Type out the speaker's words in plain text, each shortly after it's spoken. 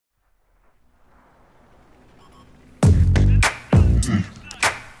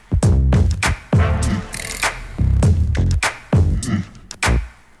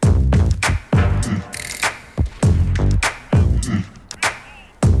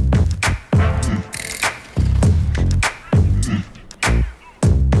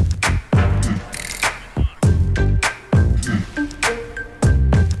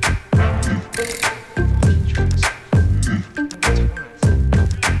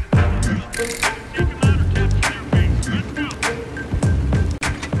How's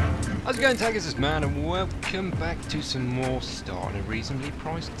it going, taggers? It's Man, and welcome back to some more starting a reasonably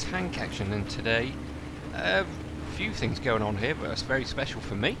priced tank action. And today, a few things going on here, but it's very special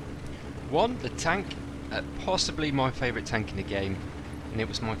for me. One, the tank, possibly my favourite tank in the game, and it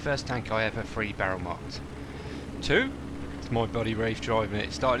was my first tank I ever free barrel marked. Two, it's my buddy Wraith driving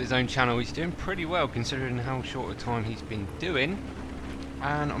it. Started his own channel. He's doing pretty well considering how short a time he's been doing,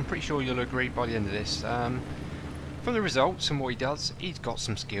 and I'm pretty sure you'll agree by the end of this. From the results and what he does, he's got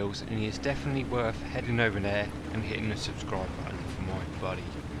some skills, and he is definitely worth heading over there and hitting the subscribe button for my buddy.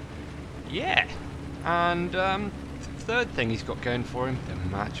 Yeah! And third thing he's got going for him, the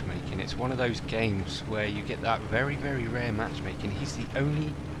matchmaking. It's one of those games where you get that very, very rare matchmaking. He's the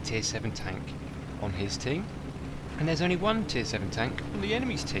only tier 7 tank on his team, and there's only one tier 7 tank on the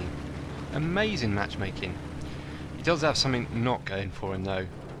enemy's team. Amazing matchmaking. He does have something not going for him though.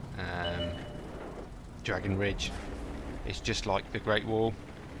 Dragon Ridge. It's just like the Great Wall.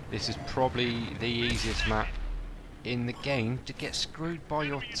 This is probably the easiest map in the game to get screwed by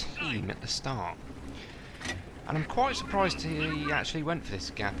your team at the start. And I'm quite surprised he actually went for this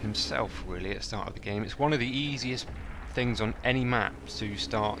gap himself really at the start of the game. It's one of the easiest things on any map to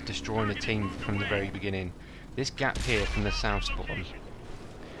start destroying a team from the very beginning. This gap here from the south spawn.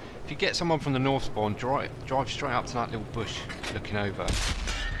 If you get someone from the north spawn, drive straight up to that little bush looking over,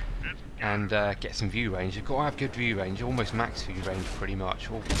 and get some view range. You've got to have good view range, almost max view range pretty much,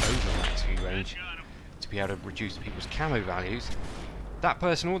 or over max view range, to be able to reduce people's camo values. That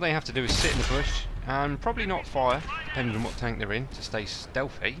person, all they have to do is sit in the bush and probably not fire, depending on what tank they're in, to stay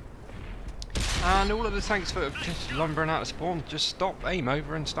stealthy. And all of the tanks that are just lumbering out of spawn, just stop, aim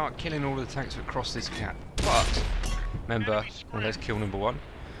over and start killing all of the tanks that cross this gap. But, remember, well, there's kill number 1.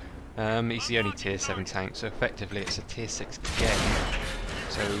 He's the only tier 7 tank, so effectively it's a tier 6 game.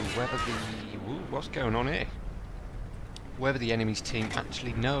 So whether the... Ooh, what's going on here? Whether the enemy's team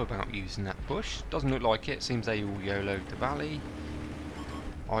actually know about using that bush, doesn't look like it. Seems they all YOLO'd the valley.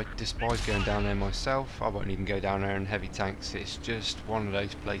 I despise going down there myself. I won't even go down there in heavy tanks. It's just one of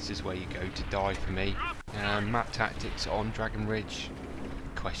those places where you go to die for me. Map tactics on Dragon Ridge,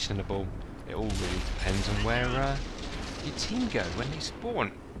 questionable. It all really depends on where your team go when they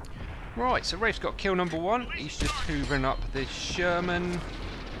spawn. Right, so Wraith's got kill number 1. He's just hoovering up this Sherman.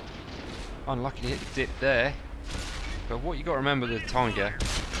 Unlucky to hit the dip there. But what you got to remember with the Tiger,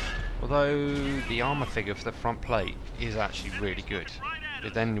 although the armour figure for the front plate is actually really good,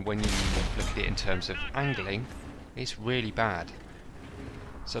 but then when you look at it in terms of angling, it's really bad.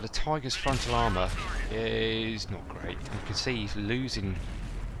 So the Tiger's frontal armour is not great. You can see he's losing.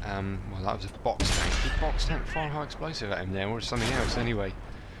 Well, that was a box tank. Did box tank fire high explosive at him there, or something else anyway?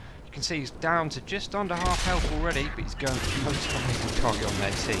 You can see he's down to just under half health already, but he's going for most of target on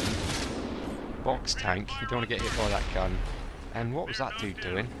their team. Box tank, you don't want to get hit by that gun. And what was that dude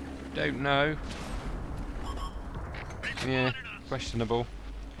doing? Don't know. Yeah, questionable.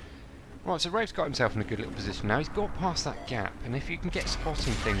 Right, so Wraith's got himself in a good little position now. He's got past that gap, and if you can get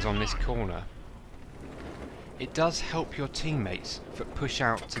spotting things on this corner, it does help your teammates that push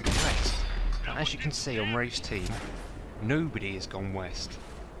out to the west. Now, as you can see on Wraith's team, nobody has gone west.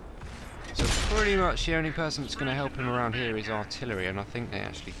 So pretty much the only person that's going to help him around here is artillery, and I think they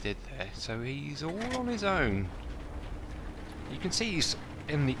actually did there. So he's all on his own. You can see he's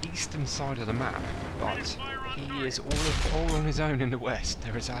in the eastern side of the map, but he is all on his own in the west.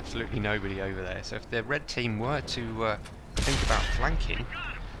 There is absolutely nobody over there. So if the red team were to think about flanking,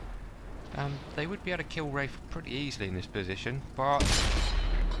 they would be able to kill Wraith pretty easily in this position, but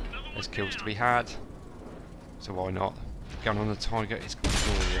there's kills to be had, so why not? Gun on the Tiger is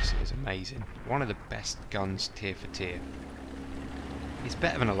glorious, it is amazing. One of the best guns tier for tier. It's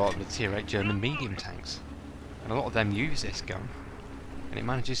better than a lot of the tier 8 German medium tanks, and a lot of them use this gun, and it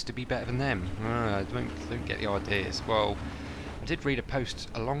manages to be better than them. I don't get the ideas. Well, I did read a post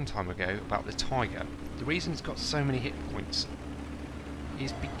a long time ago about the Tiger. The reason it's got so many hit points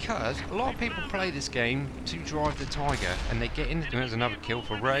is because a lot of people play this game to drive the Tiger, and they get into it. There's another kill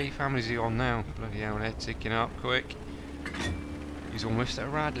for Wraith. How many is he on now? Bloody hell, they're ticking up quick. He's almost at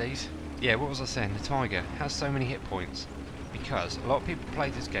Radley's. Yeah, what was I saying? The Tiger has so many hit points because a lot of people play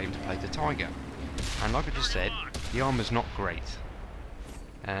this game to play the Tiger, and like I just said, the armour's not great.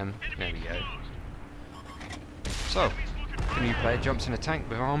 There we go. So, if a new player jumps in a tank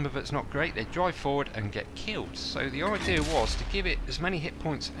with armour that's not great, they drive forward and get killed. So the idea was to give it as many hit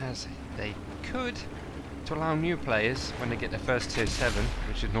points as they could to allow new players, when they get their first tier 7,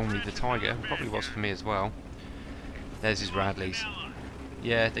 which is normally the Tiger, probably was for me as well. There's his Radleys.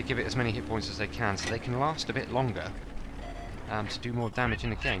 Yeah, they give it as many hit points as they can, so they can last a bit longer. to do more damage in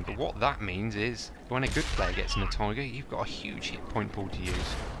the game. But what that means is, when a good player gets in a Tiger, you've got a huge hit point pool to use.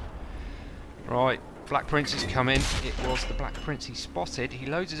 Right, Black Prince is coming. It was the Black Prince he spotted. He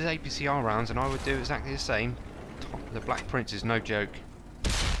loads his APCR rounds, and I would do exactly the same. The Black Prince is no joke.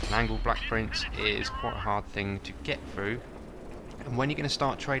 An angled Black Prince is quite a hard thing to get through. And when you're going to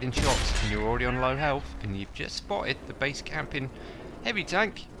start trading shots, and you're already on low health, and you've just spotted the base camping heavy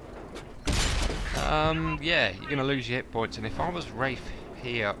tank, yeah, you're going to lose your hit points. And if I was Wraith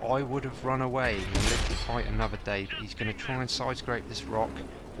here, I would have run away and lived to fight another day. But he's going to try and side scrape this rock.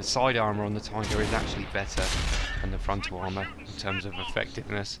 The side armour on the Tiger is actually better than the frontal armour in terms of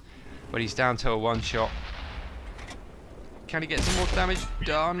effectiveness. But he's down to a one shot. Can he get some more damage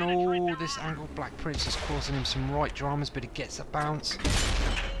done? Oh, this angled Black Prince is causing him some right dramas, but he gets a bounce.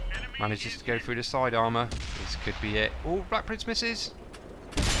 Manages to go through the side armour. This could be it. Oh, Black Prince misses.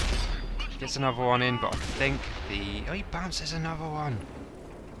 Gets another one in, but I think the... Oh, he bounces another one.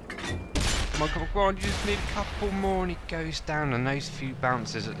 Come on, come on, come on. You just need a couple more and he goes down. And those few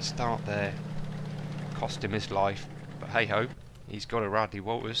bounces at the start there cost him his life. But hey-ho, he's got a Radley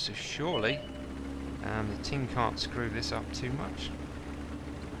Walters, so surely the team can't screw this up too much.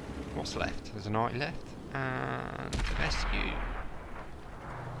 What's left? There's an eye left. And SU.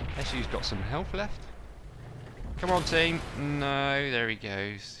 SU's got some health left. Come on, team. No, there he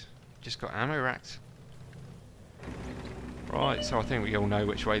goes. Just got ammo racked. Right, so I think we all know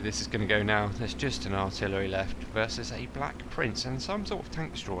which way this is going to go now. There's just an artillery left versus a Black Prince and some sort of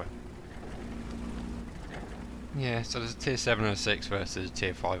tank destroyer. Yeah, so there's a tier 7 and a 6 versus a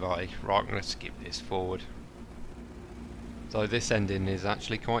tier 5 I. Right, I'm going to skip this forward. So this ending is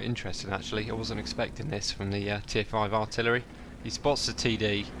actually quite interesting actually. I wasn't expecting this from the tier 5 artillery. He spots the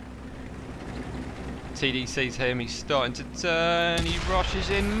TD. TD sees him, he's starting to turn, he rushes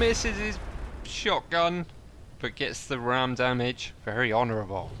in, misses his shotgun, but gets the ram damage. Very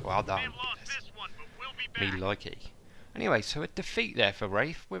honourable. Well done. Me likey. Anyway, so a defeat there for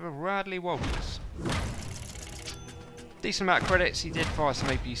Wraith with a Radley Walters. Decent amount of credits. He did fire some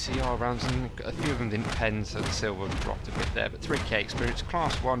APCR rounds and a few of them didn't pen, so the silver dropped a bit there. But 3k experience,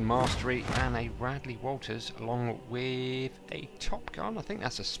 class 1 mastery, and a Radley Walters along with a Top Gun. I think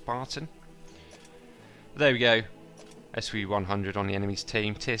that's a Spartan. There we go. SV100 on the enemy's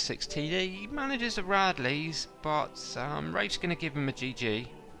team. Tier 6 TD. He manages the Radleys, but Wraith's going to give him a GG.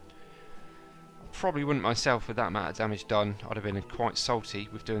 Probably wouldn't myself with that amount of damage done. I'd have been quite salty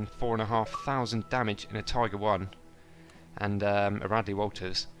with doing 4,500 damage in a Tiger 1 and a Radley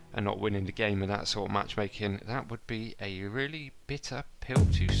Walters and not winning the game with that sort of matchmaking. That would be a really bitter pill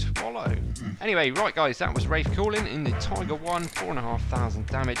to swallow. Anyway, right guys, that was Wraith Calling in the Tiger 1, 4,500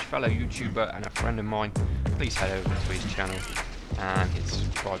 damage. Fellow YouTuber and a friend of mine. Please head over to his channel and hit the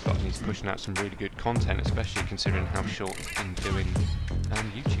subscribe button. He's pushing out some really good content, especially considering how short he's been doing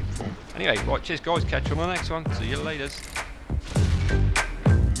YouTube for. Anyway, right, cheers guys, catch you on the next one. See you later.